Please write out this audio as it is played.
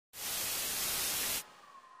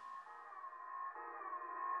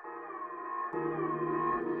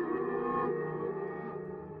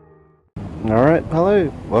Alright,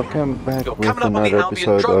 hello. Welcome back You're with coming up on the another Albion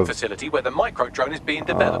episode drone of... facility where the micro drone is being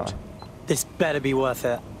developed. This better be worth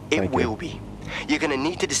it. It will be. You're gonna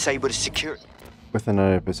need to disable the security. With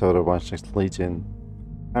another episode of Watchdogs Legion.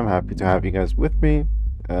 I'm happy to have you guys with me.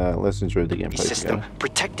 Let's enjoy the gameplay system together.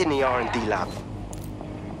 protecting the R&D lab.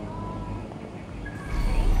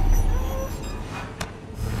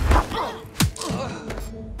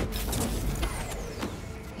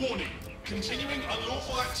 Warning. Continuing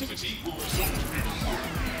unlawful activity will result in...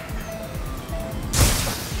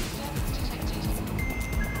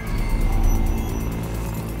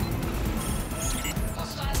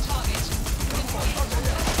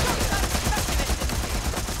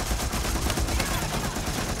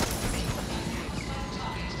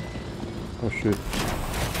 Oh shoot.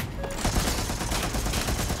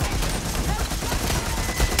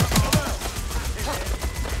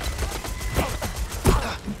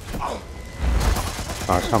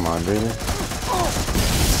 Oh, come on, really?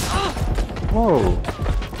 Whoa!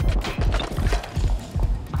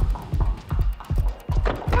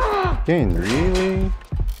 Again, really?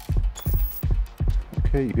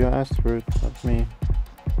 Okay, you asked for it, not me.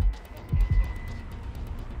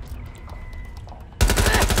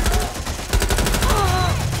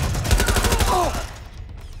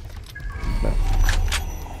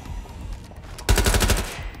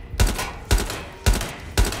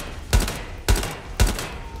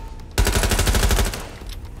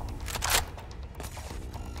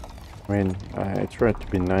 I mean, I tried to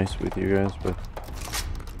be nice with you guys, but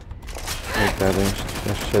like that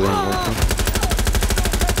shit ain't working.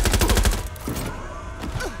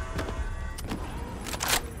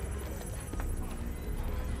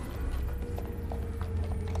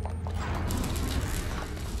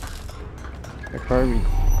 Like, what are we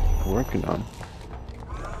working on?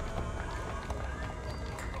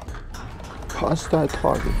 Hostile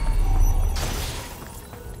target.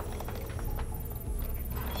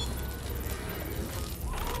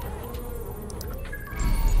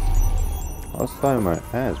 Hostile my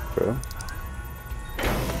ass, bro.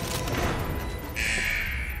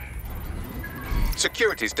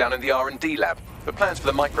 Security's down in the R&D lab. The plans for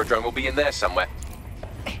the micro drone will be in there somewhere.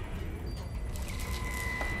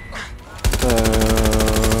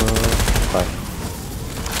 Bye.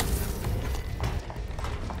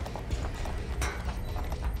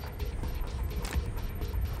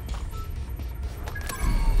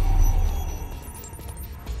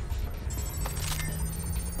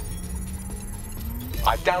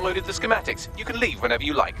 I've downloaded the schematics. You can leave whenever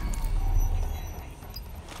you like.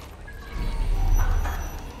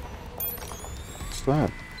 What's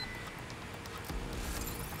that?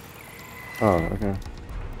 Oh, okay.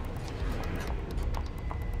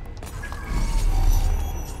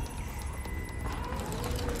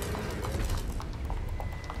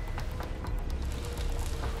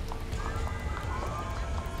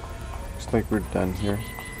 Looks like we're done here.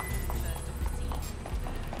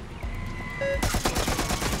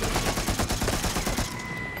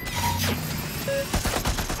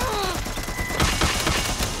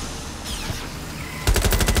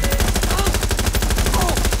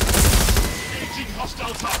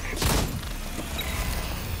 Hostile target.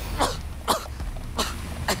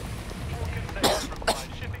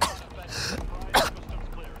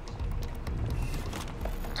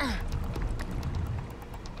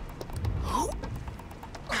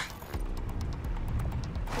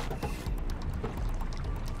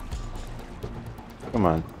 Come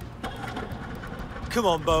on. Come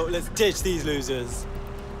on, boat, let's ditch these losers.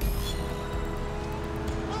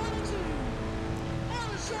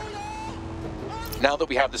 Now that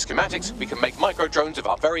we have the schematics, we can make micro drones of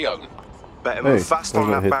our very own. Better move fast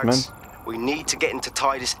on that, Hitman. Bags. We need to get into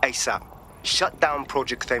Titus ASAP. Shut down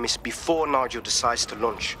Project THEMIS before Nigel decides to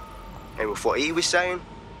launch. And with what he was saying,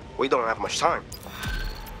 we don't have much time.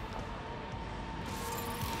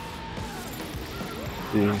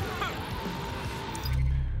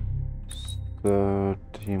 The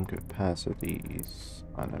team capacities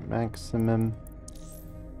on a maximum.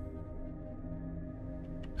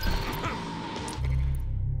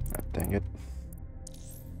 God dang it.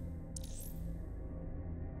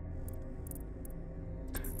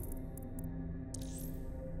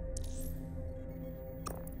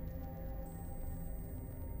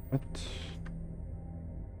 What?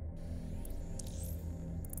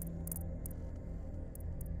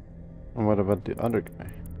 And what about the other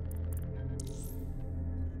guy?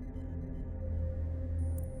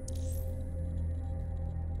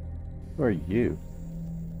 Who are you?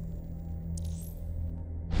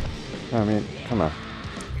 I mean, come on.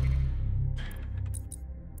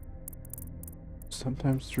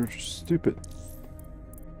 sometimes they're just stupid.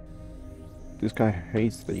 This guy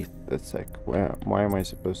hates the sec. Why am I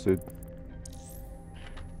supposed to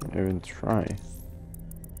even try?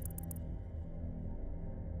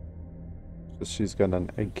 So she's got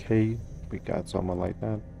an AK. We got someone like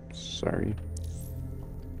that. Sorry.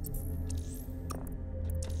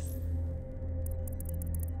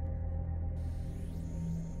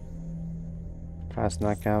 Fast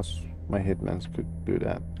knockouts. My hitmans could do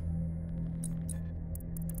that.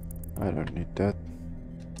 I don't need that.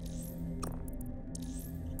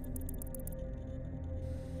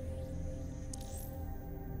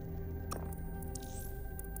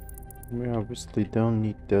 We obviously don't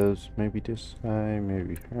need those. Maybe this guy,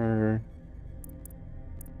 maybe her.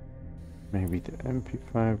 Maybe the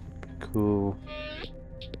MP5 would be cool.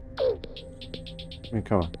 I mean,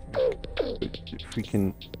 come on.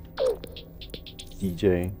 Freaking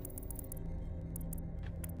DJ.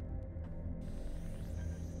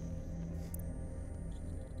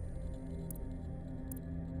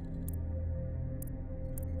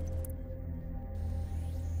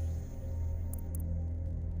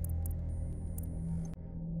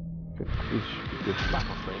 This should be good.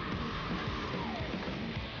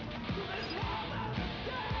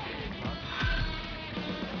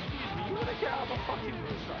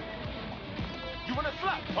 You want a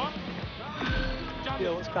slap, huh?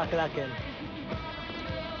 Yo, what's cracking that again?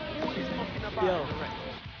 Yo.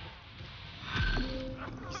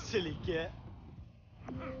 You silly git.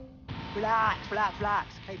 Relax, relax, relax.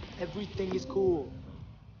 Okay, everything is cool.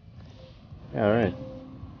 Yeah, alright.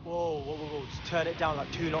 Whoa, whoa, whoa, whoa. Just turn it down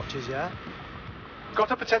like 2 notches, yeah? Got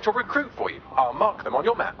a potential recruit for you. I'll mark them on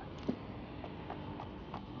your map.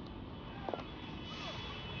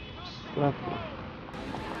 What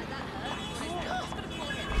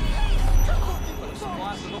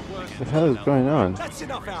the hell is going on? That's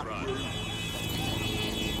enough out of you.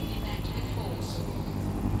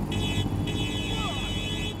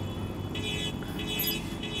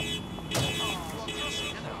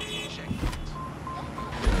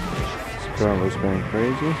 This girl was going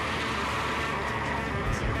crazy.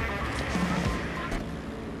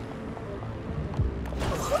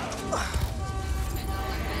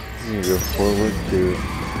 You go forward, dude.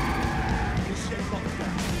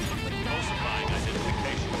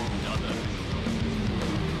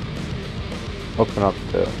 Open up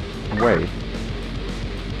the way.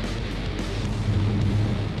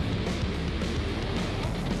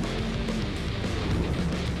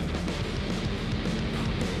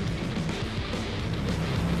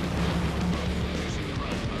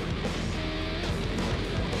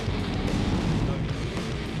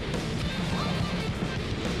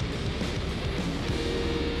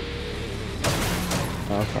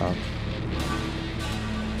 Okay.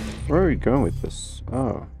 Where are we going with this?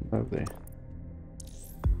 Oh, lovely.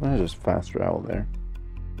 I just fast travel there.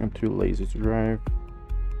 I'm too lazy to drive.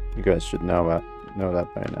 You guys should know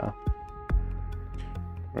that by now,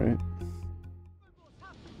 right?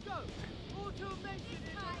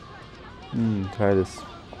 Titus.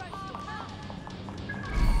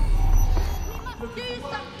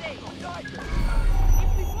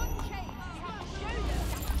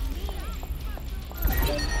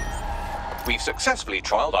 We've successfully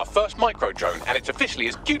trialed our first micro drone, and it's officially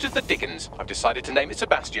as cute as the dickens. I've decided to name it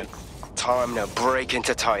Sebastian. Time to break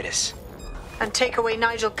into Titus. And take away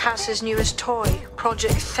Nigel Cass's newest toy,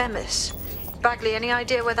 Project THEMIS. Bagley, any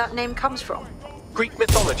idea where that name comes from? Greek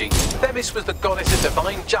mythology. Themis was the goddess of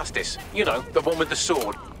divine justice. You know, the one with the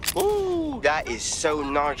sword. Ooh, that is so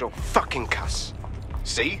Nigel fucking Cass.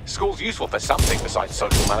 See? School's useful for something besides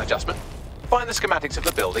social maladjustment. Find the schematics of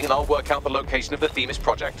the building and I'll work out the location of the THEMIS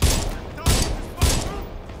project.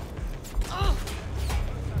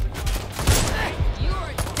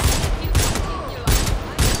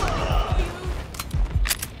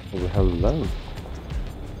 Oh, hello.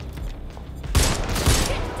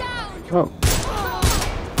 Oh.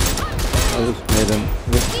 I just made him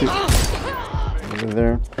look over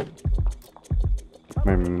there.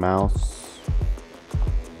 My mouse.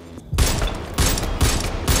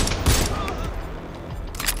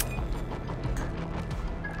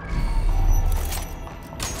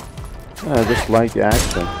 I just like the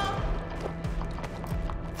action.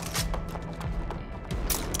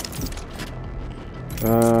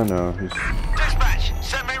 No, he's Dispatch,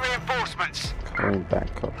 send me reinforcements. going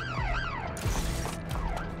back up.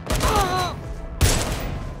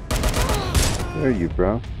 Where are you,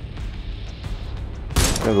 bro?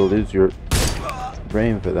 You gotta lose your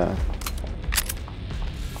brain for that.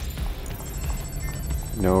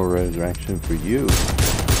 No resurrection for you.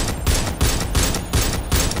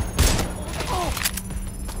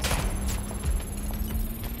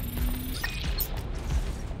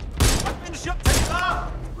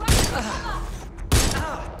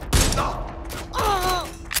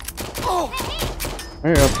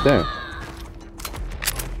 Hey, up there.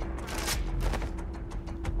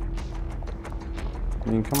 I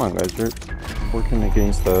mean, come on, guys. You're working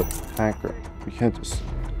against the hacker. You can't just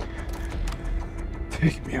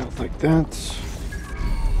take me out like that.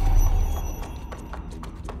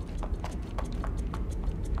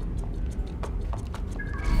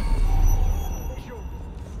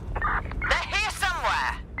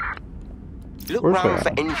 Look Where's round that?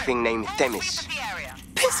 for anything named THEMIS.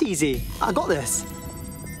 Piss easy. I got this.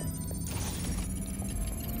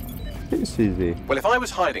 It's easy. Well, if I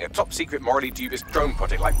was hiding a top-secret, morally dubious drone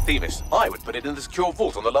project like THEMIS, I would put it in the secure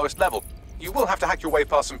vault on the lowest level. You will have to hack your way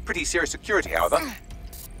past some pretty serious security, however.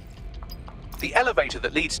 The elevator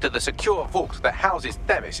that leads to the secure vault that houses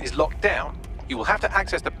THEMIS is locked down. You will have to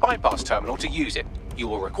access the bypass terminal to use it. You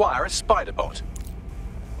will require a spider bot.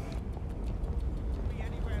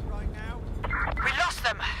 We lost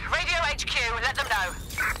them. Radio HQ, let them know.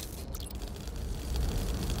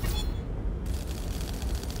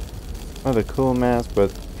 Not a cool mask,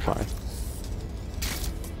 but fine.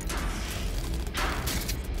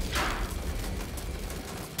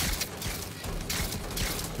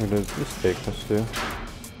 Where does this take us to?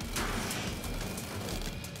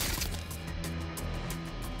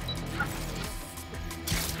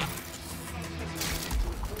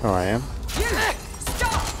 Oh, I am?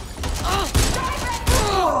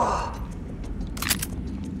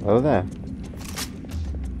 Hello there.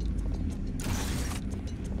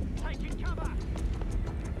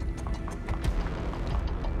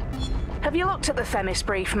 Have you looked at the THEMIS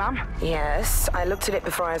brief, ma'am? Yes, I looked at it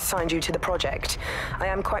before I assigned you to the project. I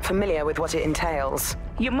am quite familiar with what it entails.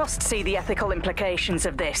 You must see the ethical implications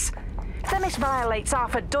of this. THEMIS violates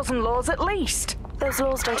half a dozen laws at least. Those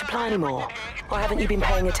laws don't apply anymore. Or haven't you been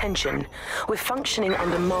paying attention? We're functioning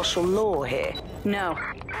under martial law here. No.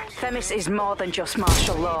 THEMIS is more than just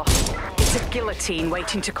martial law. It's a guillotine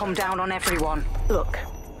waiting to come down on everyone. Look,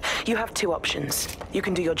 you have two options. You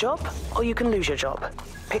can do your job, or you can lose your job.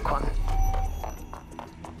 Pick one.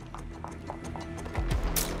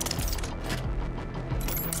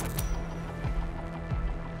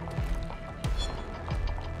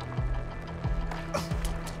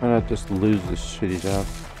 Why not just lose this shitty job?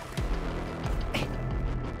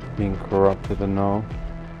 Being corrupted and all.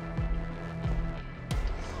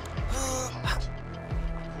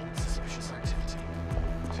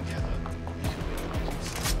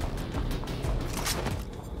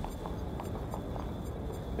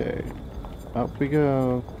 Okay, up we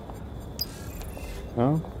go.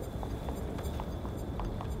 No?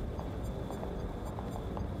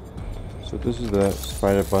 So this is the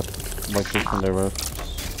spider bot location they were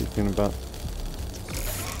speaking about.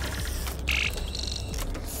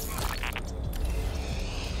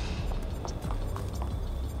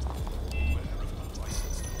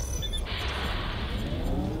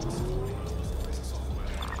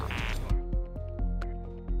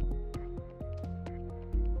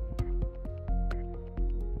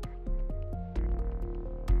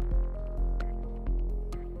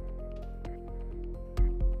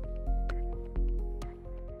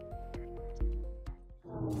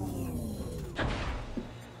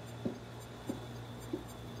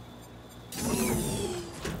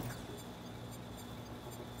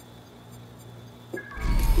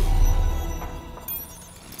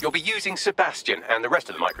 You'll be using Sebastian and the rest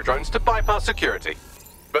of the microdrones to bypass security.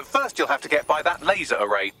 But first you'll have to get by that laser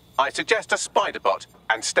array. I suggest a spider bot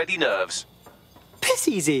and steady nerves. Piss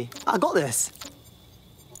easy. I got this.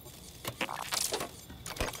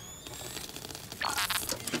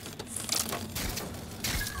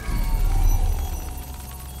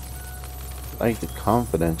 I like the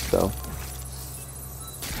confidence though.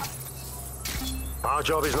 Our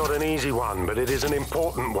job is not an easy one, but it is an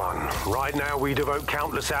important one. Right now we devote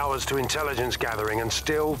countless hours to intelligence gathering and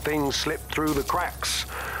still things slip through the cracks.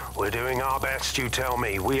 We're doing our best, you tell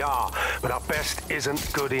me. We are, but our best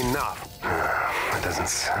isn't good enough. That doesn't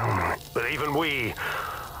sound right. But even we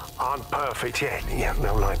aren't perfect yet. Yeah,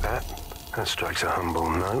 no, like that. That strikes a humble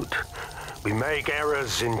note. We make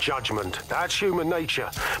errors in judgment. That's human nature,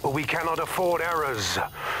 but we cannot afford errors.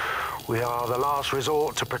 We are the last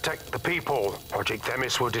resort to protect the people. Project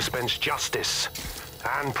THEMIS will dispense justice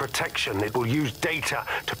and protection. It will use data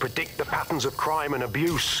to predict the patterns of crime and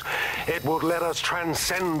abuse. It will let us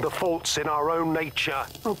transcend the faults in our own nature.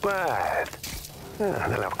 Not bad. Yeah,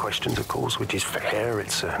 they'll have questions, of course, which is fair.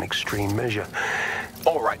 It's an extreme measure.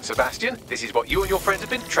 All right, Sebastian, this is what you and your friends have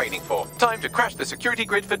been training for. Time to crash the security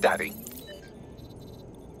grid for Daddy.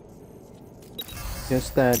 Yes,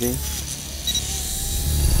 Daddy.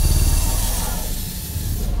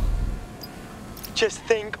 Just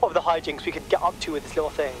think of the hijinks we could get up to with this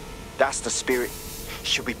little thing. That's the spirit.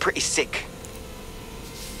 should be pretty sick.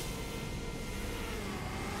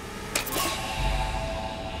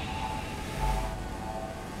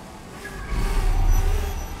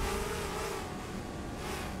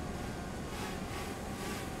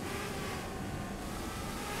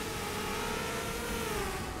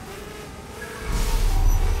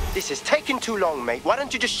 This is taking too long, mate. Why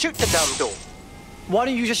don't you just shoot the damn door? Why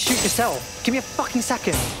don't you just shoot yourself? Give me a fucking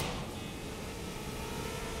second.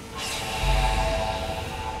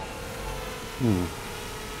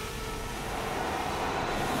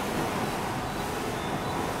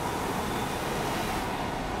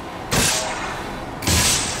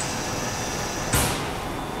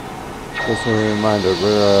 Just a reminder,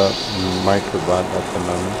 we're a microbot at the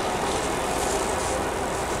moment.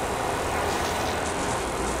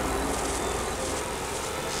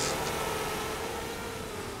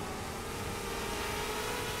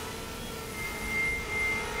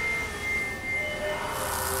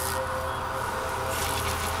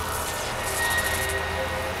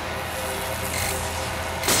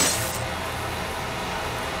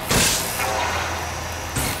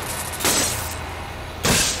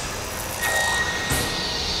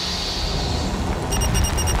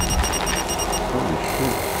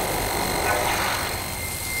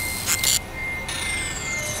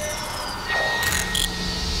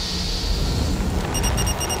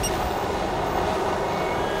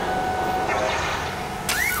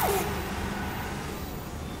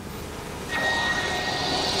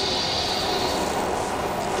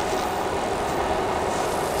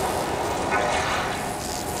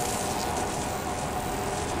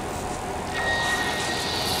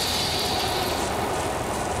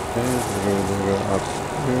 Okay, so we're gonna go up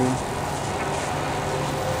here.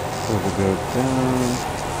 So we go down.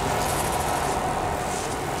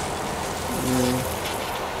 Here.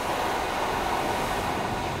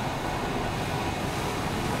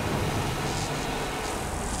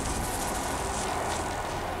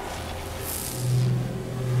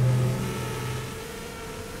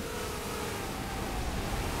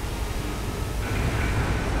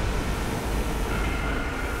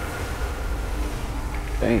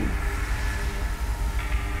 Dang.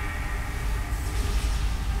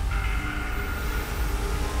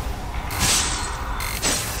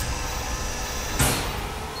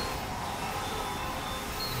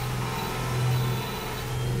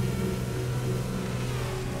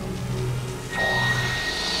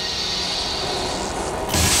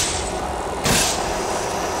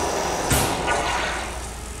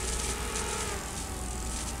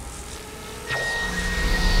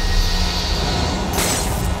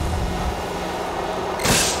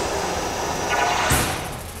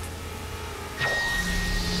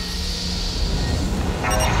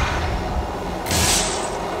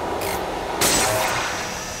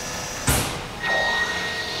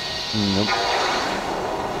 Nope.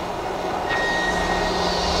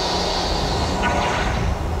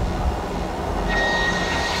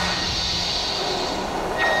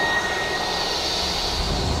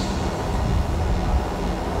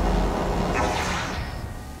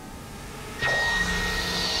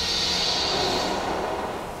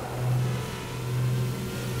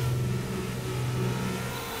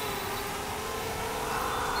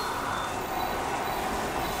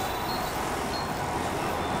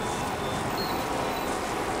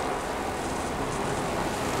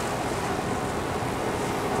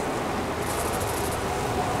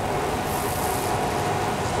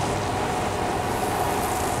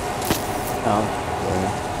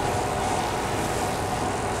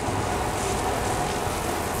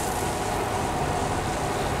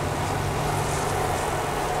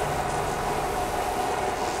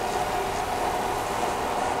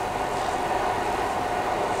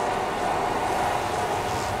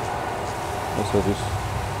 Also, this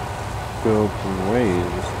built-in way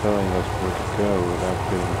is just telling us where to go without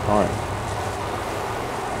getting harmed.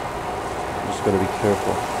 Just gotta be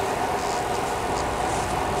careful.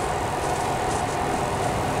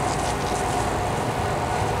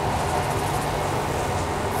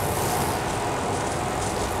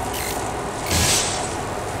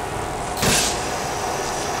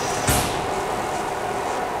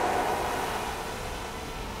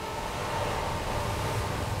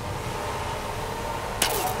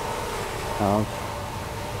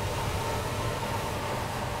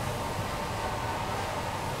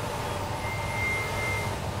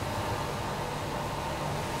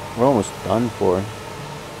 We're almost done for.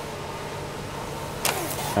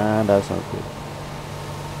 And that's not good.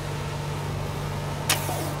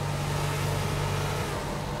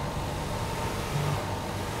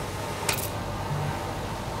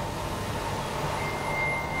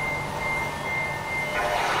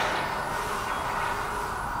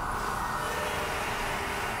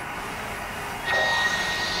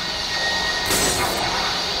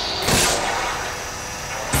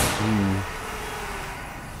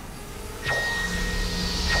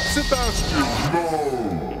 Sebastian,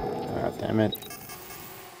 no! Ah, damn it.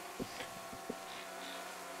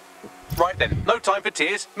 Right then, no time for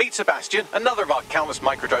tears. Meet Sebastian, another of our countless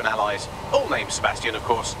microdrone allies. All named Sebastian, of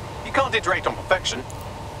course. You can't iterate on perfection.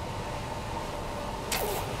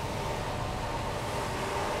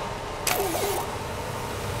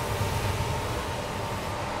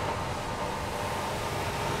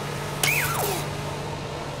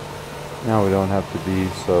 Now we don't have to be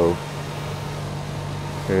so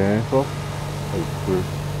careful. Like we're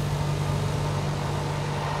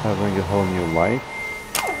having a whole new life.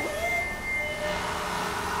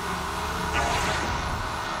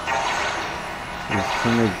 As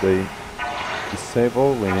soon as they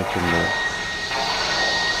disable, we need to move.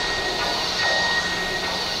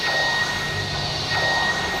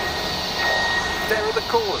 There are the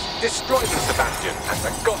cores. Destroy them, Sebastian. And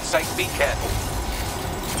for God's sake, be careful.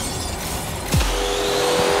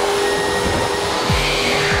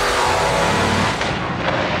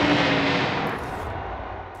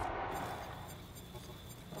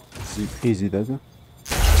 Easy, doesn't it?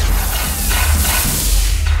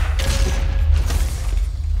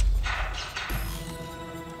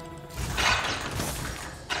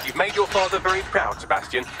 You've made your father very proud,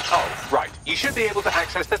 Sebastian. Oh, right. You should be able to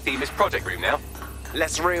access the THEMIS project room now.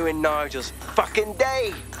 Let's ruin Nigel's fucking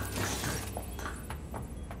day.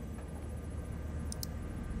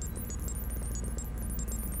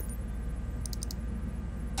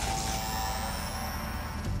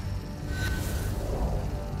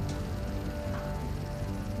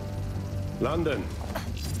 London,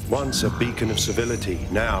 once a beacon of civility,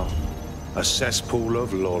 now a cesspool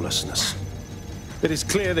of lawlessness. It is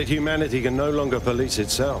clear that humanity can no longer police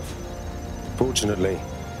itself. Fortunately,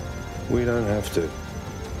 we don't have to.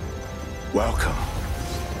 Welcome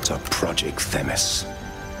to Project THEMIS.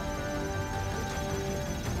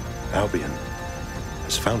 Albion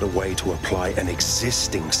has found a way to apply an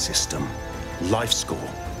existing system,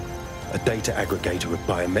 LifeScore, a data aggregator of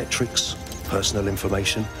biometrics, personal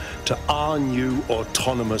information, to our new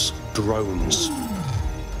autonomous drones.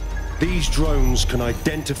 These drones can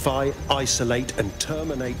identify, isolate, and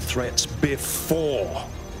terminate threats before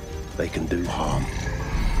they can do harm.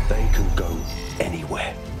 They can go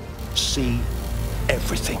anywhere, see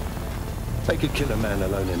everything. They could kill a man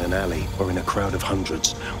alone in an alley or in a crowd of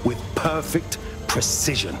hundreds with perfect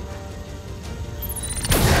precision.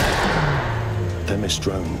 THEMIS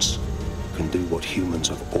drones can do what humans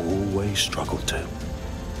have always struggled to.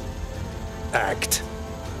 Act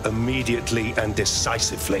immediately and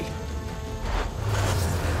decisively.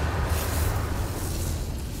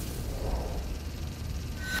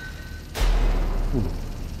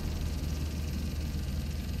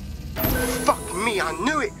 Fuck me, I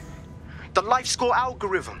knew it. The LifeScore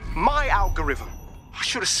algorithm, my algorithm. I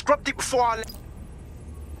should have scrubbed it before I left.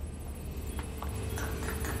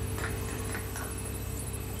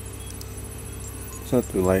 It's not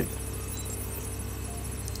too late.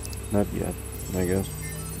 Not yet, I guess.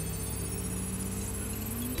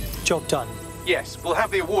 Job done. Yes, we'll have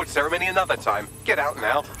the award ceremony another time. Get out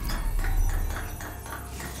now.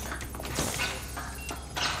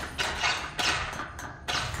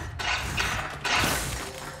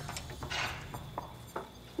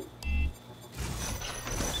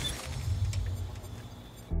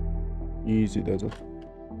 Easy, does it?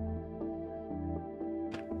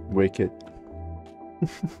 Wicked.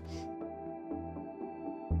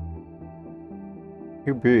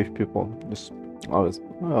 You British people just always,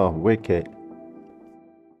 oh, wicked.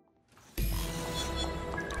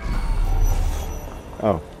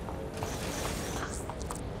 Oh.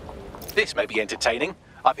 This may be entertaining.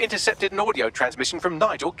 I've intercepted an audio transmission from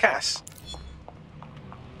Nigel Cass.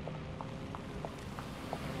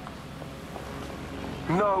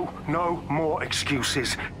 No more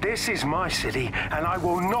excuses. This is my city, and I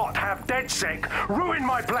will not have DedSec ruin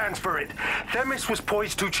my plans for it. THEMIS was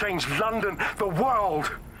poised to change London, the world.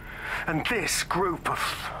 And this group of...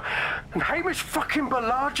 And Hamish fucking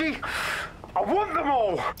Balaji? I want them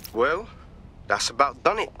all! Well, that's about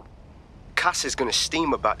done it. Cass is gonna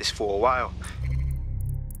steam about this for a while.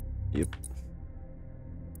 Yep.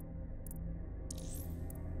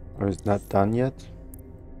 Or is not done yet?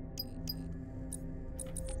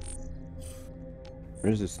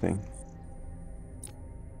 Where's this thing?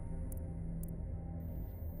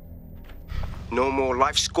 No more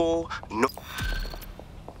LifeScore, no...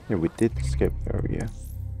 Yeah, we did escape the area.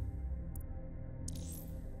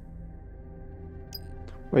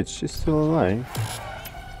 Wait, she's still alive?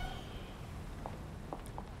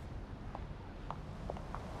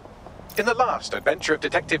 In the last adventure of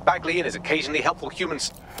Detective Bagley and his occasionally helpful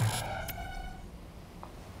humans...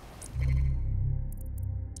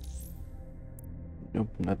 Nope,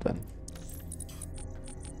 not done.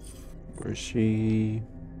 Where is she?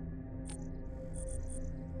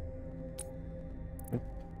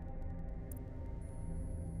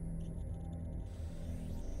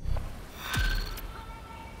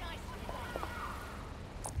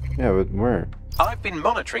 Yeah, but where? I've been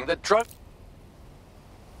monitoring the drone.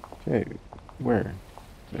 Okay, where?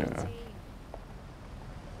 Yeah.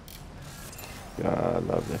 God,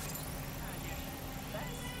 lovely.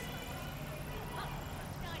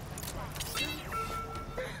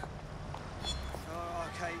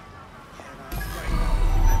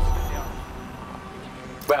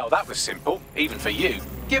 Well, that was simple, even for you.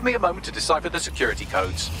 Give me a moment to decipher the security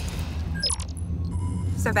codes.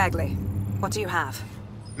 So, Bagley, what do you have?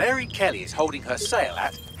 Mary Kelley is holding her sale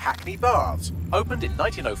at Hackney Baths. Opened in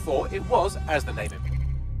 1904, it was, as the name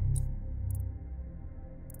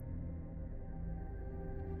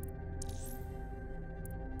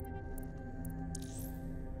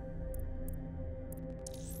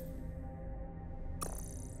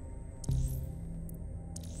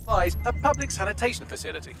implies, a public sanitation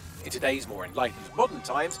facility. In today's more enlightened modern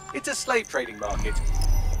times, it's a slave trading market.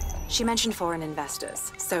 She mentioned foreign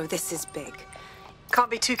investors, so this is big. Can't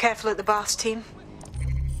be too careful at the baths team.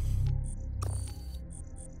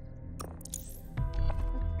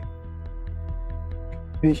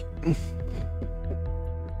 Should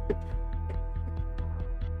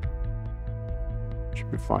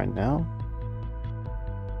be fine now.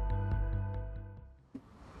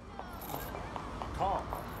 Calm.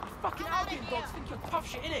 Fucking alligator dogs think you're tough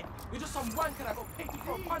shit, innit? You're just some wanker that got paid to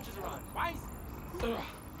throw punches around, right? Ugh.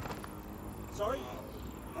 Sorry?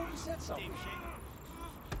 Oh, you said something.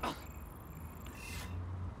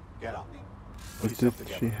 Get up. What did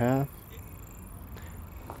she have?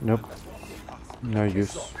 Nope. No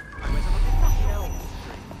use.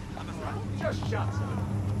 Just shut up.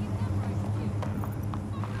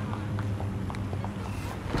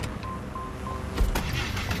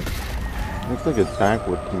 Looks like a tank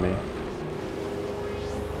wood to me.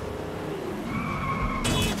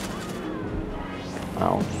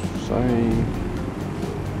 Ouch, sorry.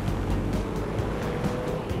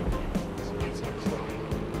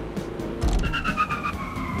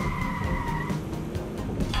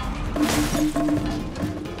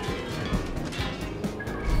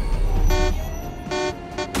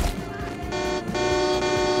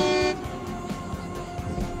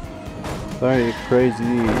 Sorry, crazy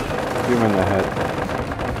human ahead.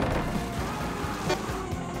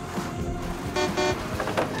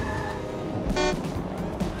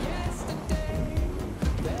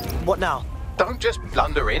 What now? Don't just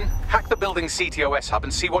blunder in. Hack the building's CTOS hub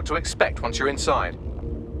and see what to expect once you're inside.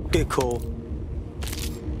 Good call.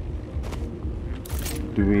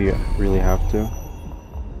 Do we really have to?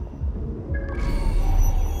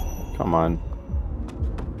 Come on.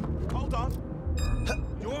 Hold on.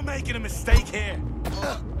 You're making a mistake here.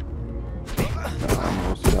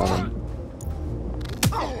 Almost got him.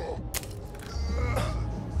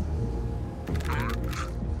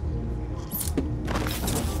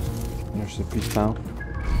 There's the piece now.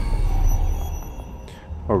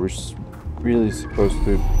 Oh, we're really supposed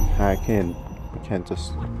to hack in. We can't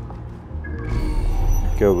just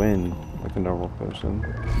go in like a normal person.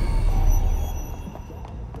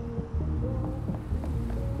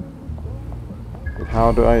 But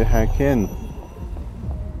how do I hack in?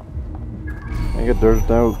 I get there's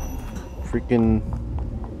no freaking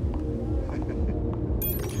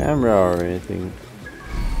camera or anything.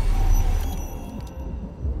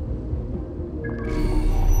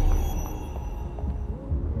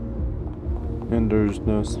 And there's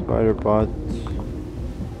no spider bot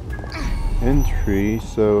entry,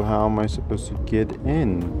 so how am I supposed to get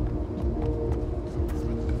in?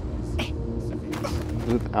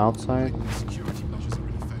 Is it outside?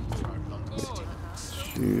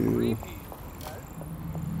 Shoot.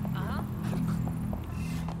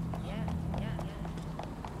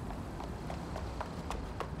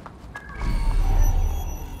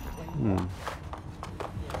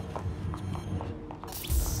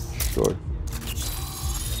 Sure.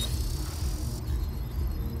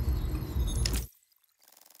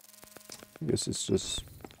 I guess it's just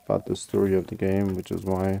about the story of the game, which is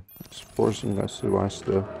why it's forcing us to watch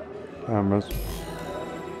the cameras.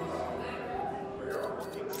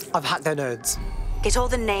 I've hacked their nodes. Get all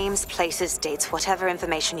the names, places, dates, whatever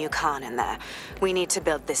information you can in there. We need to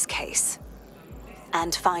build this case.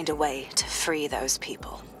 And find a way to free those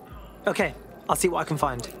people. Okay, I'll see what I can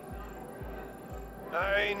find.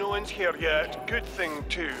 Aye, no one's here yet. Good thing,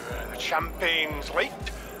 too. The champagne's late,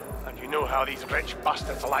 and you know how these rich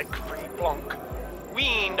bastards like free plonk.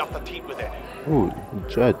 weaned off the teat with it. Ooh,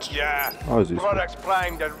 judge. Yeah, How is this? products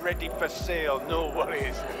primed and ready for sale, no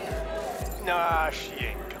worries. Nah, she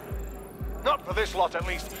ain't coming. Not for this lot at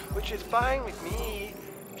least, which is fine with me.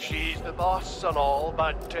 She's the boss and all,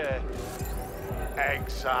 but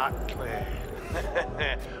exactly.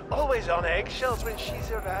 Always on eggshells when she's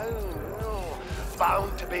around. Oh,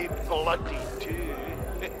 bound to be bloody too.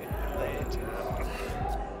 Later.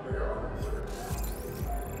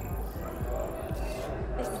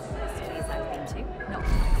 This is the first place I've been to. Not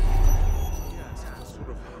Yes, it's sort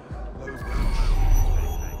of low-brow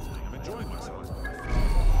thing. I'm enjoying myself.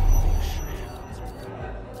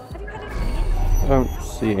 Have you had anything? I don't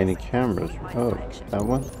see any cameras. Oh, that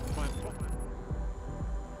one?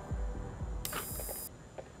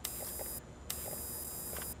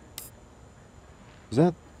 Is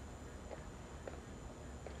that?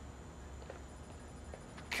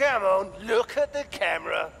 Come on, look at the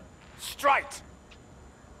camera. Straight.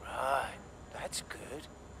 Right, that's good.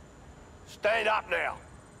 Stand up now.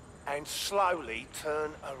 And slowly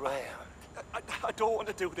turn around. I don't want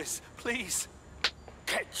to do this. Please.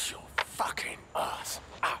 Get your fucking ass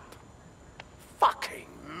up. Fucking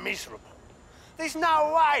miserable. There's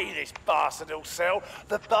no way this bastard will sell.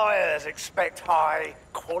 The buyers expect high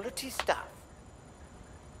quality stuff.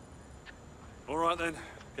 All right then,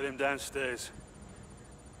 get him downstairs.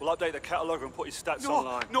 We'll update the catalogue and put his stats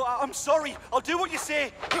online. No, I'm sorry. I'll do what you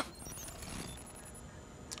say.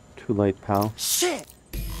 Too late, pal. Shit!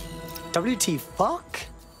 WT fuck?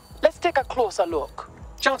 Let's take a closer look.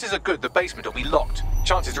 Chances are good the basement will be locked.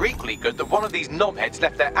 Chances are equally good that one of these knobheads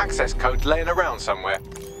left their access code laying around somewhere.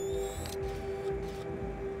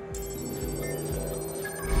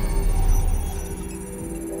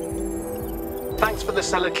 Thanks for the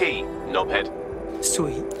cellar key, knobhead.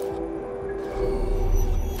 Sweet.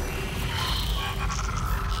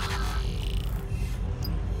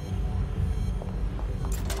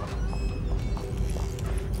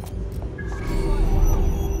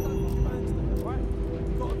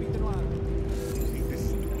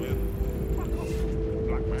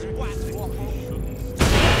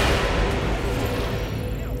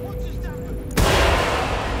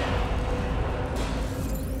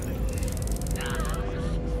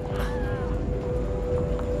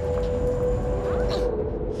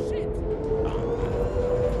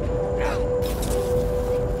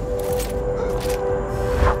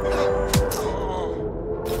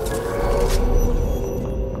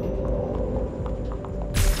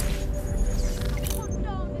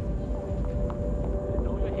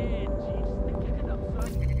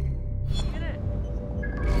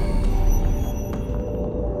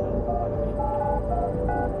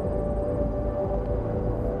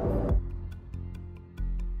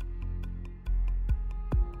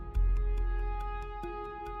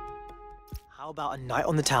 How about a night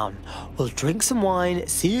on the town? We'll drink some wine,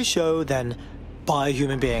 see a show, then buy a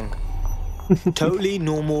human being. Totally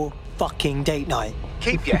normal fucking date night.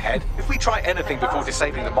 Keep your head. If we try anything before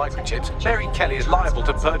disabling the microchips, Mary Kelley is liable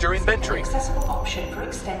to purge her inventory. Accessible option for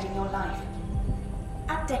extending your life.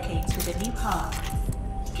 Add decades with a new heart.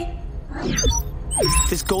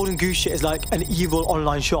 This golden goose shit is like an evil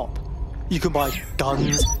online shop. You can buy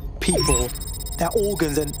guns, people, their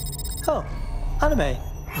organs, and oh, anime.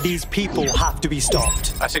 These people have to be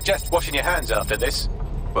stopped. I suggest washing your hands after this.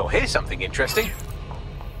 Well, here's something interesting.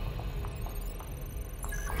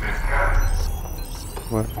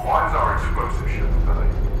 What? Why is our explosive ship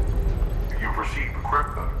delayed? You've received the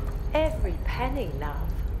crypto. Every penny, love.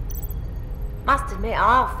 Must admit,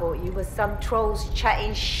 I thought you were some trolls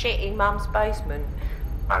chatting shit in Mum's basement.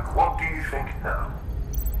 And what do you think now?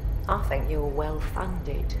 I think you're well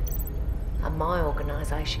funded. And my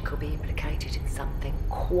organisation could be implicated in something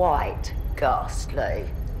quite ghastly.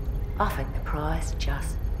 I think the price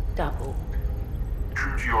just doubled.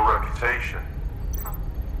 True to your reputation.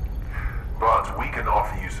 But we can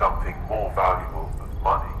offer you something more valuable than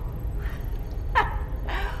money.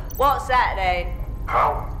 What's that then?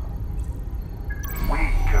 Power. We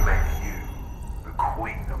can make you the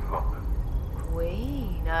Queen of London.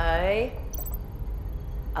 Queen, eh?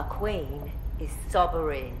 A queen is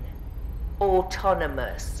sovereign.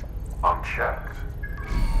 Autonomous. Unchecked.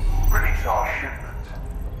 Release our shipment,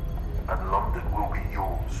 and London will be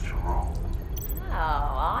yours to rule. Oh,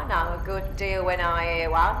 I know a good deal when I hear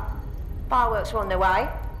one. Fireworks are on their way.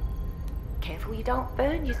 Careful you don't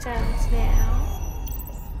burn yourselves now.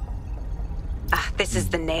 Ah, this is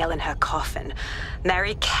the nail in her coffin.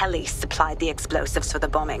 Mary Kelley supplied the explosives for the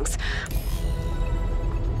bombings.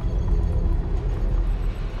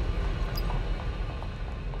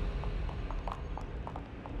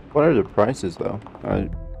 What are the prices, though? I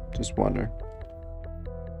just wonder.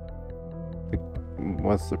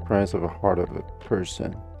 what's the price of a heart of a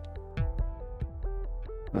person?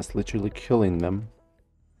 That's literally killing them.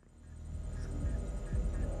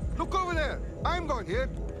 Look over there! I'm going here!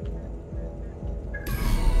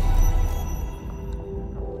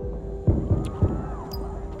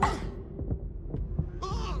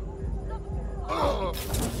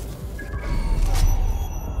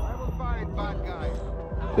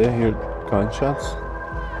 Did I hear gunshots?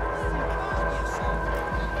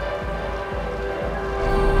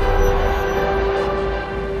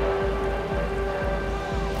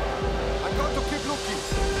 I've got to keep looking.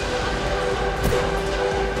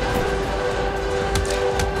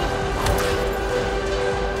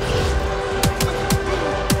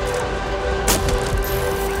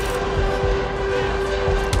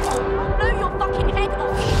 Blow your fucking head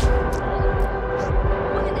off!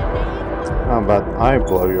 How about I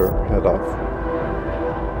blow your head off?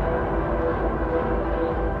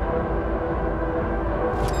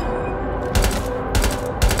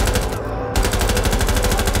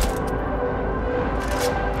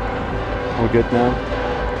 We're good now?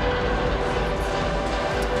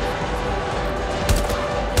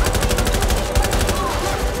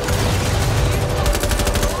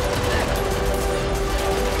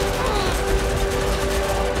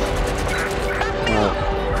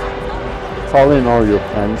 Call in all your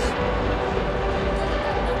friends.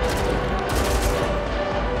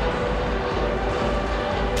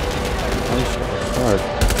 Hard.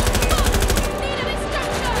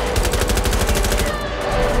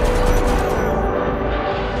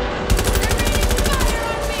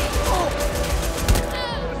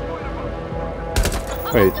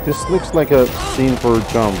 Wait, this looks like a scene for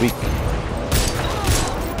John Wick.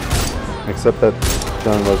 Except that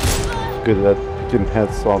John was good at picking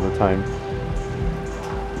heads all the time.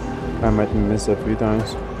 I might miss a few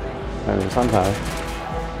times. I mean, sometimes.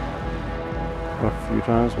 A few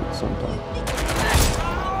times, but sometimes.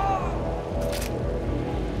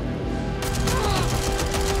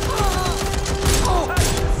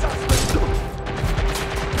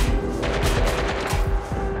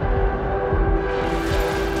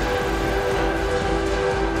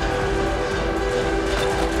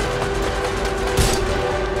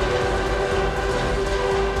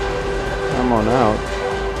 Come on out.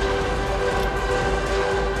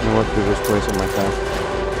 You know what, to this place in my car.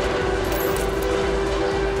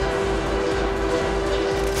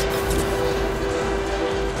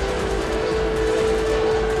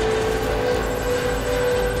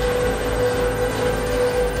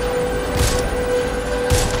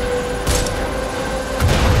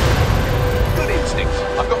 Good instincts.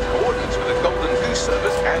 I've got coordinates for the Golden Goose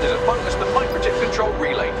servers and there's a bonus to microchip control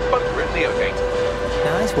relay. Both are in Neogate.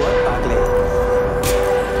 Nice work, Bagley.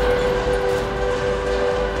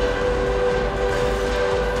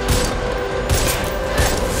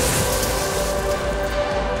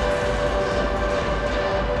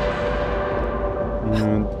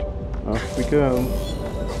 And off we go.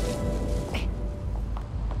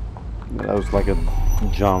 That was like a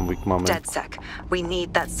John Wick moment. DedSec, we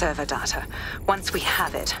need that server data. Once we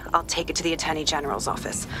have it, I'll take it to the Attorney General's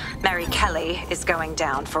office. Mary Kelley is going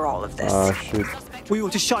down for all of this. Shoot. We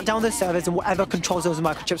ought to shut down the servers and whatever controls those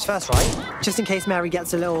microchips first, right? Just in case Mary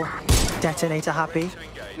gets a little detonator happy.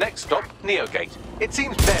 Next stop, Neogate. It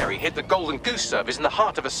seems Mary hid the Golden Goose service in the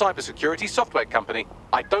heart of a cybersecurity software company.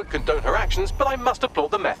 I don't condone her actions, but I must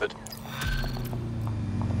applaud the method.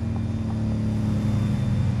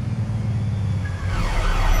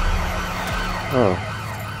 Oh.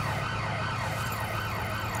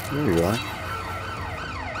 There you are.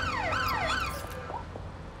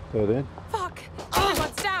 Is that it? Fuck!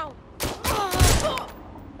 Everyone's down!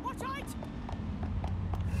 Watch out!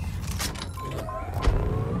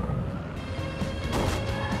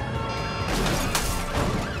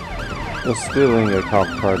 Just stealing a cop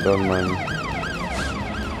car, don't mind.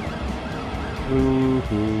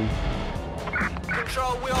 Woohoo.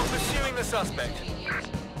 Control, we are pursuing the suspect.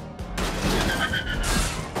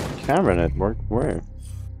 Camera network? Where?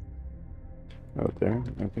 Out there?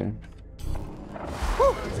 Okay.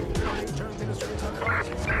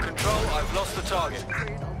 Control, I've lost the target.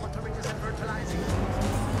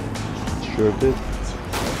 Sure did.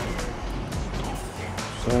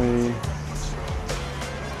 Sorry.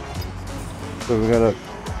 So we gotta...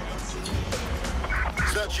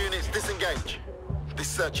 Search units, disengage. This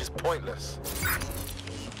search is pointless.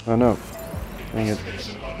 Oh no. Dang it.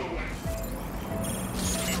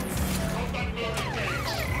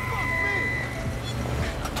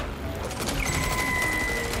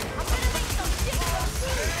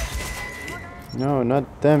 No,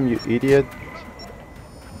 not them, you idiot.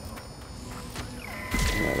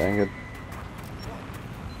 Yeah, dang it.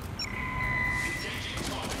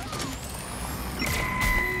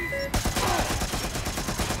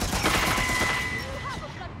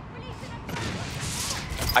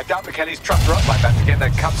 Doubt the Kellys trucked her up like that to get their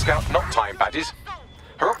Cub Scout not time badges.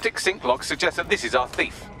 Her optic sync log suggests that this is our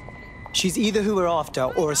thief. She's either who we're after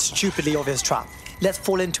or a stupidly obvious trap. Let's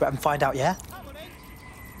fall into it and find out, yeah?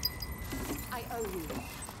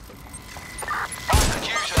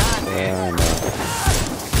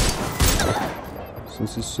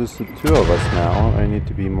 Since it's just the two of us now, I need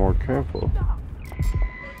to be more careful.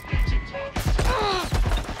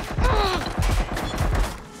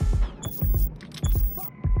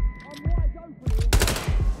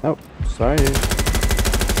 Oh, sorry. Okay.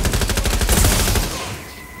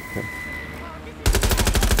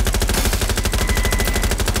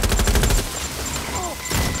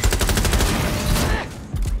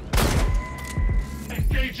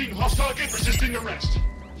 Engaging hostile target, resisting arrest.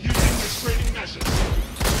 Using restraining measures.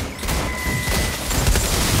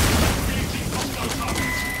 Engaging hostile target.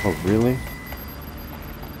 Oh, really?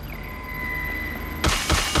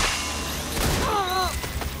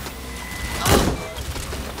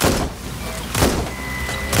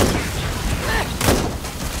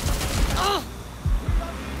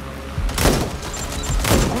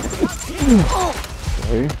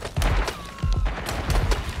 Sorry.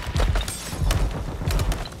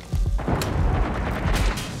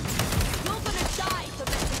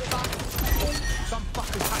 Some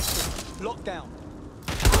fuckers hacked it. Locked down.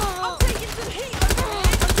 I'm taking some heat over here.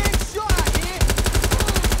 I'm getting shot at here.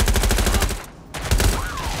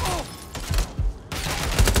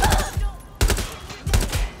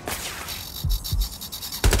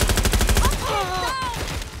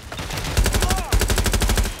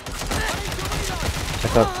 I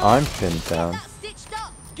thought I'm pinned down.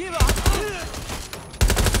 Give up.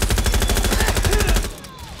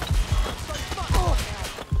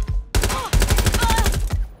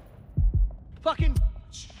 Fucking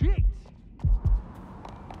shit.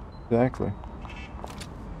 Exactly.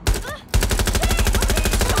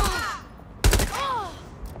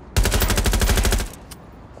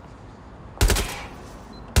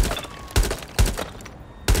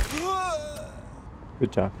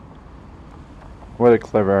 Good job. What a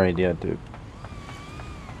clever idea, dude.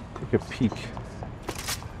 Take a peek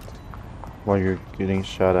while you're getting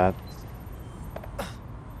shot at.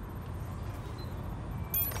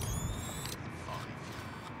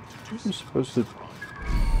 You're supposed to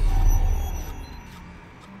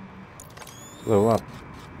blow up.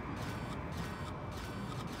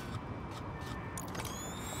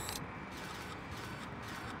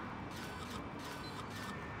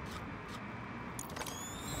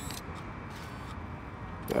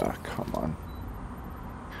 Ah, come on.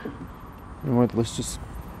 You know what, let's just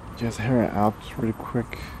get her out really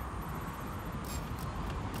quick.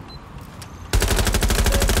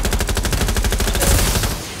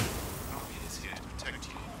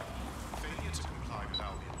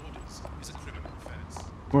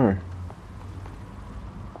 Where?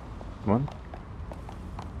 Come on.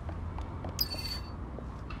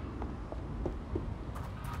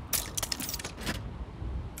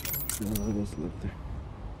 Let us live there.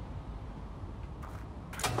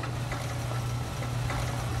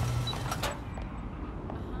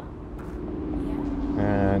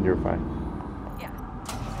 And you're fine. Yeah.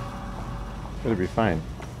 It'll be fine.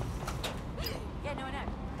 Yeah, no, I know.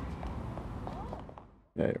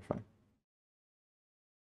 Yeah, you're fine.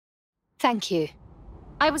 Thank you.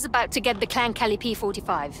 I was about to get the Clan Kelley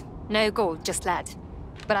P45. No gold, just lead.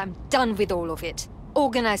 But I'm done with all of it.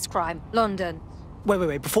 Organized crime, London.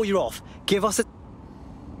 Wait, before you're off, give us a...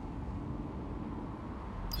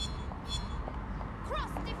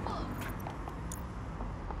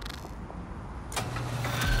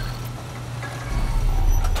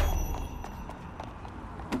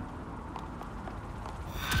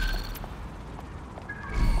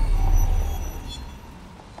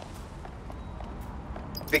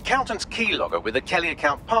 The accountant's keylogger with the Kelley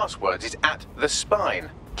account passwords is at the Spine.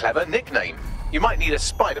 Clever nickname. You might need a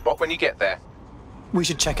spider bot when you get there. We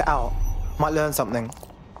should check it out. Might learn something.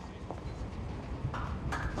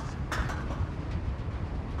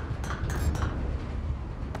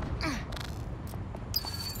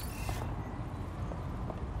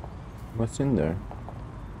 What's in there?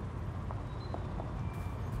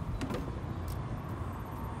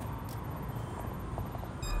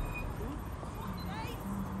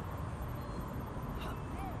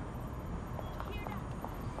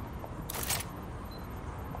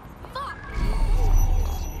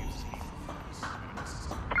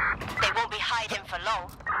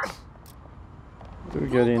 We'll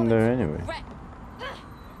get in there anyway.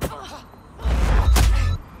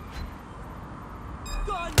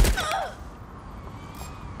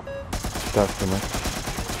 Stop for me.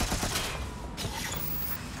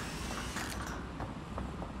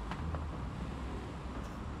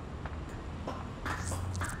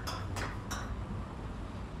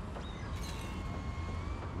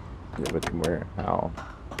 Yeah, but where? How?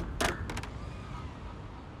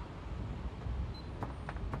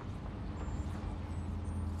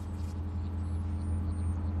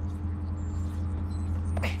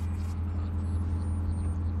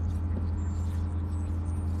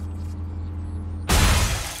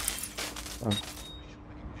 Oh.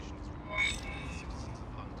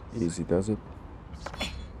 Easy does it.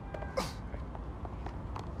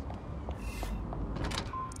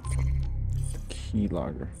 Key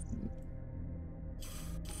logger.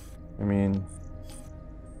 I mean,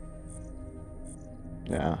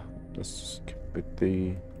 yeah, let's keep with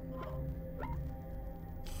the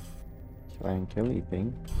Kelley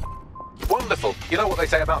thing. Wonderful. You know what they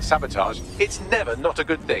say about sabotage? It's never not a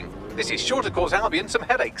good thing. This is sure to cause Albion some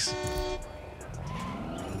headaches.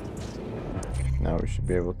 Now we should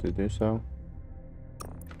be able to do so.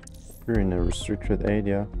 We're in a restricted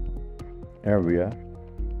area,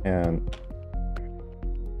 and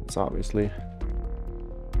it's obviously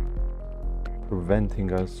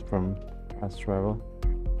preventing us from fast travel.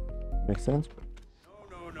 Makes sense?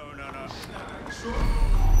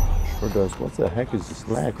 Sure does. What the heck is this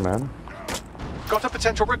lag, man? Got a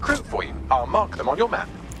potential recruit for you. I'll mark them on your map.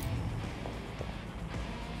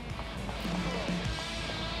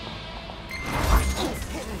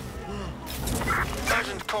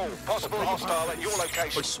 Sergeant Cole, possible hostile at your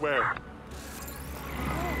location. I swear.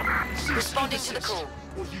 Responding to the call.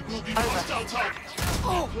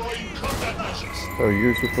 So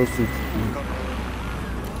you're supposed to be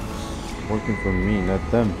working for me,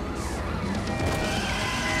 not them.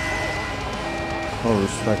 Oh, we're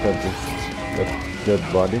stuck at this dead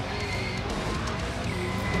body.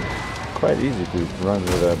 Quite easy to run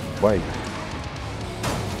with a bike.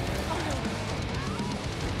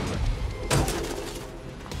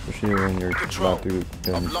 Especially when you're about to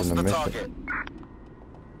get into the mission.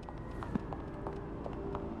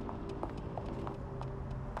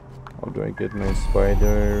 How do I get my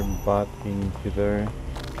spider bot into there?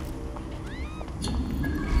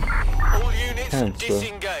 All units Cancel.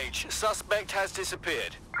 disengage. Suspect has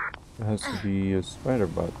disappeared. There has to be a spider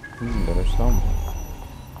bot in there somewhere.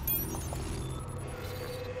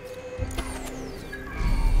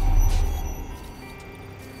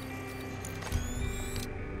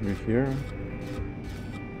 You here?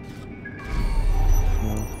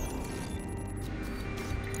 No.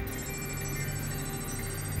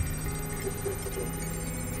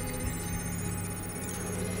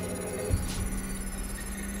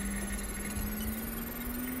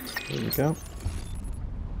 There we go.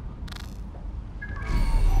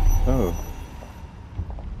 Oh.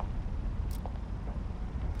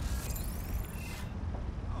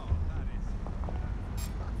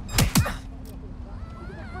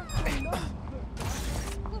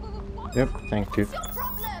 Yep, thank you.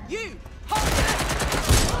 You!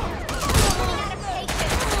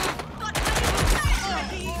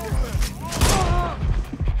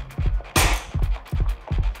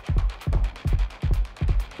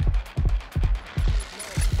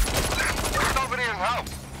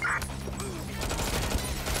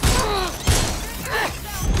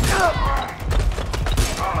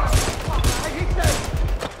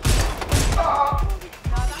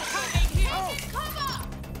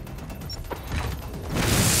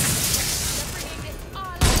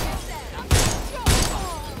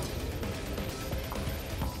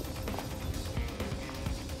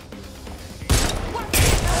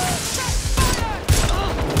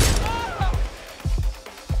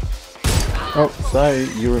 Oh, sorry,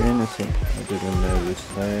 you were innocent. I didn't notice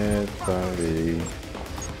that. Sorry.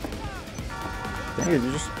 Dang it,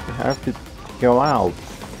 you just have to go out.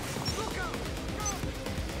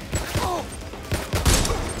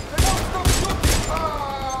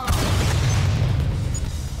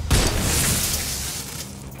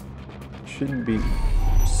 Shouldn't be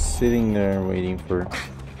sitting there waiting for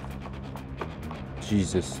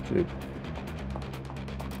Jesus to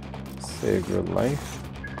save your life.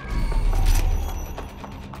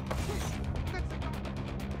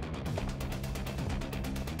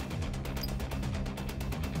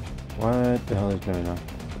 What the hell is going on?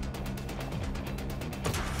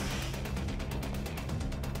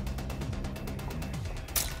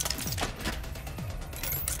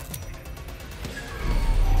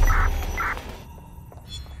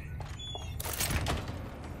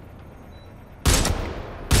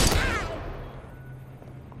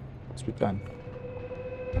 Let's be done.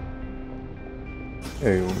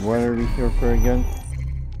 Hey, what are we here for again?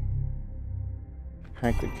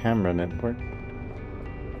 Hack the camera network.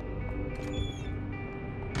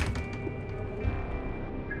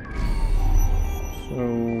 So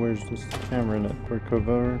where's this camera network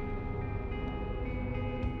over?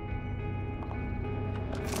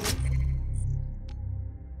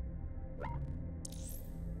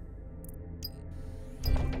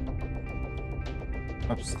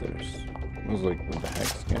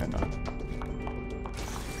 Yeah, no.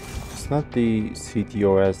 It's not the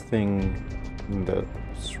CTOS thing in the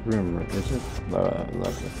room, is it?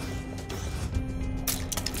 Lovely.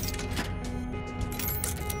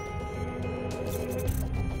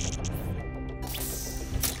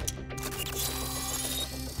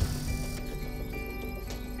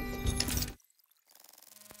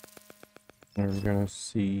 We're gonna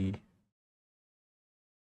see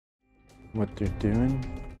what they're doing.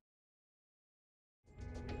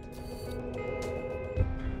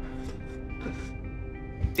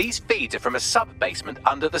 These feeds are from a sub-basement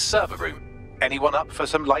under the server room. Anyone up for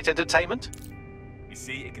some light entertainment? You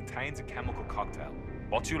see, it contains a chemical cocktail.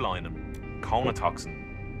 Botulinum,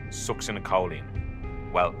 conotoxin,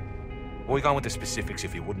 succinylcholine. Well, why go into specifics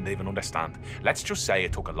if you wouldn't even understand? Let's just say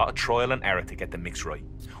it took a lot of trial and error to get the mix right.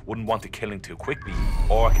 Wouldn't want it killing too quickly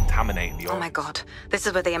or contaminating the organs. Oh my god, this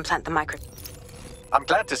is where they implant the micro... I'm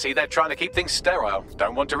glad to see they're trying to keep things sterile.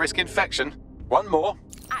 Don't want to risk infection. One more.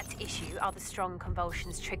 At issue are the strong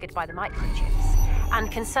convulsions triggered by the microchips, and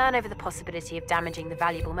concern over the possibility of damaging the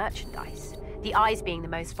valuable merchandise, the eyes being the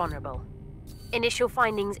most vulnerable. Initial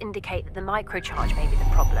findings indicate that the microcharge may be the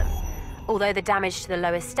problem. Although the damage to the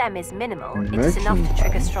lower stem is minimal, it's enough to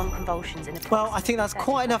trigger strong convulsions in a... Well, I think that's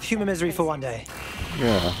quite enough human misery for one day.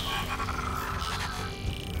 Yeah.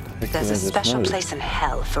 There's a special place in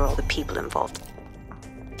hell for all the people involved.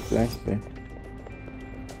 Exactly.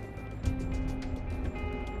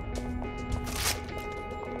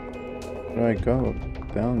 Where do I go?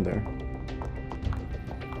 Down there.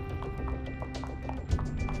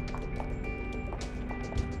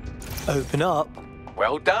 Open up.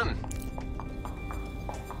 Well done.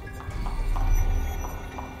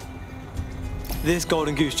 This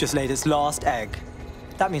golden goose just laid its last egg.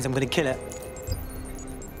 That means I'm gonna kill it.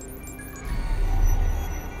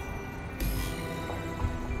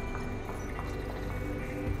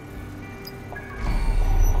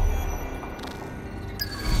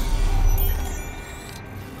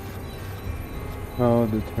 Oh,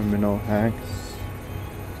 the terminal hacks.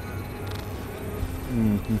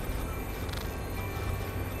 Mm-hmm.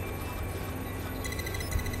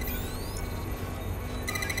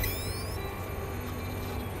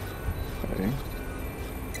 Okay.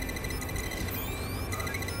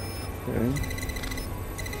 Okay.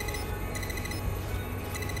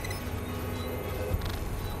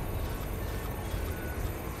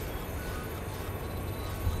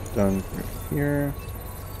 Done right here.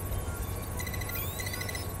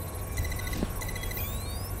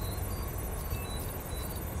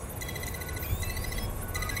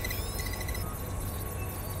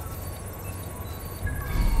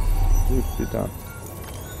 Be done.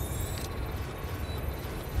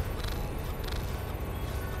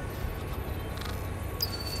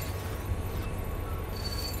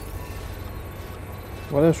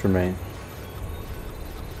 What else remains?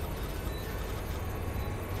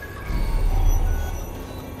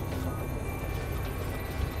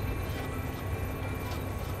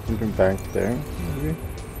 Moving back there, maybe?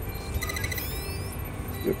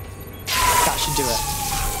 Yep. That should do it.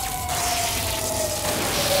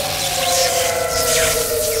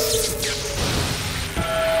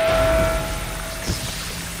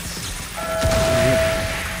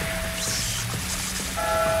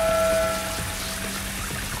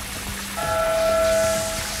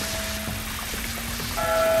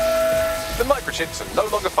 Chips are no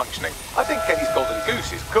longer functioning. I think Kenny's golden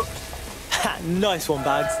goose is cooked. Nice one,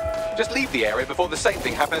 Bags. Just leave the area before the same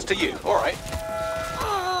thing happens to you, all right?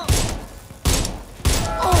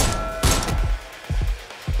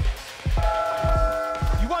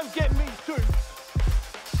 You won't get me through.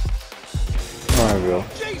 Oh, I will.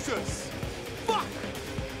 Jesus! Fuck!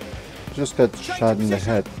 Just got shot in the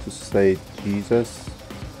head to say Jesus.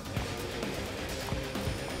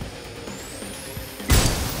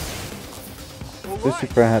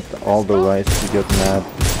 Lucifer had all the rights to get mad.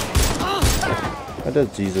 Why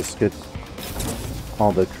does Jesus get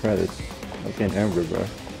all the credits? Like in everywhere.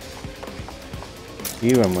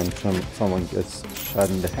 Even when someone gets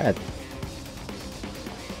shot in the head.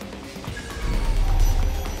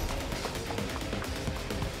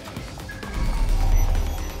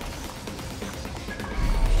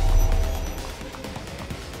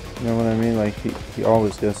 You know what I mean? Like he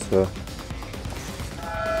always gets the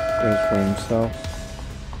praise for himself.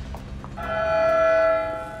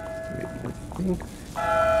 I think.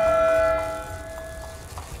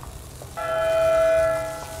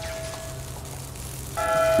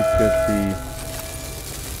 Should get the.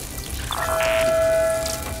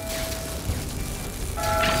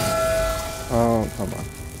 Oh, come on.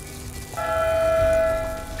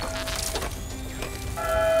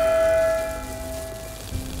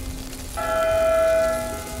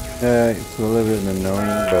 It's a little bit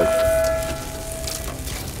annoying, but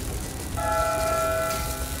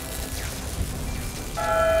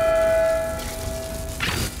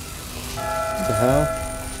what the hell?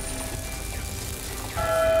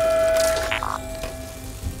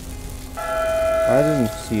 I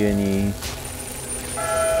didn't see any.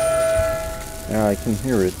 Yeah, I can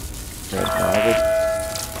hear it right now, but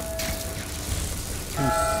I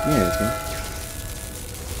can't see anything.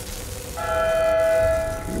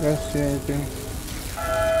 Do you guys see anything?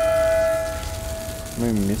 Am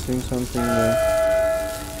I missing something there?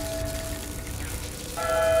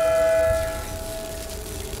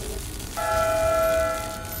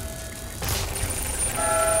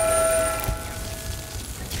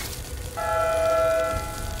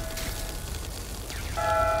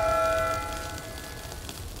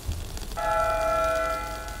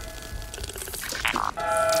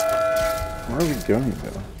 Where are we going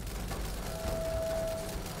though?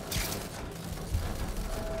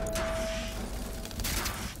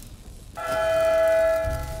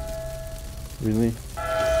 Really?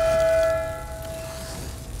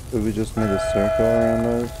 Did we just made a circle around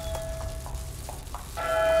us?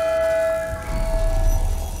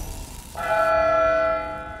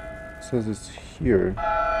 It says it's here.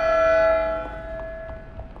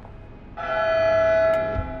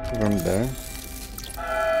 From there.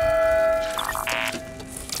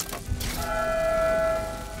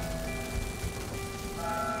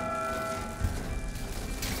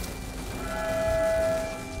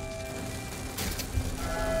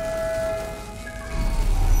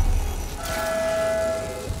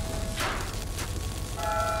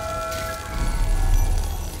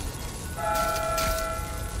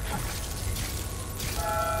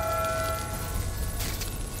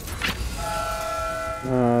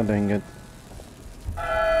 Ah, dang it.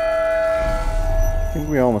 I think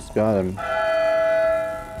we almost got him.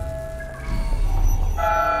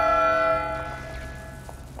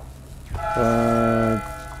 But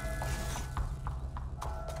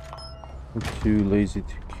I'm too lazy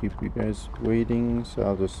to keep you guys waiting, so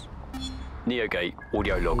I'll just... Neogate,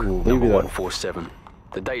 audio log, Ooh, number 147.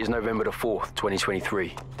 The date is November the 4th,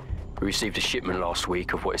 2023. We received a shipment last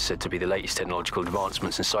week of what is said to be the latest technological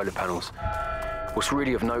advancements in solar panels. What's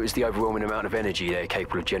really of note is the overwhelming amount of energy they're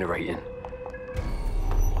capable of generating.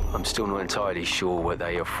 I'm still not entirely sure what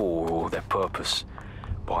they are for or their purpose,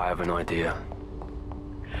 but I have an idea.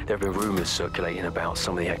 There have been rumors circulating about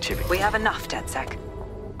some of the activity. We have enough, DedSec.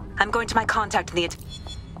 I'm going to my contact in the...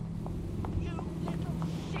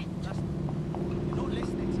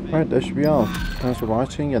 Alright, that should be all. Thanks for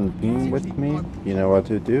watching and being with me. You know what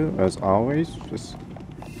to do, as always. Just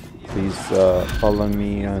please follow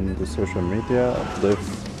me on the social media, link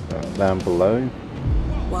down below.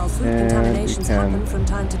 While food contaminations happen from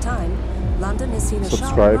time to time, London has seen a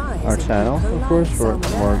subscribe sharp rise our channel, of course, for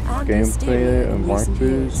more gameplay and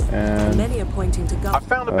walkthroughs, and I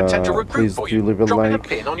found a potential recruit please for do you. leave a Drop in a like.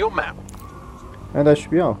 pin on your map. And that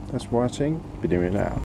should be all. Thanks for watching. BDMute now.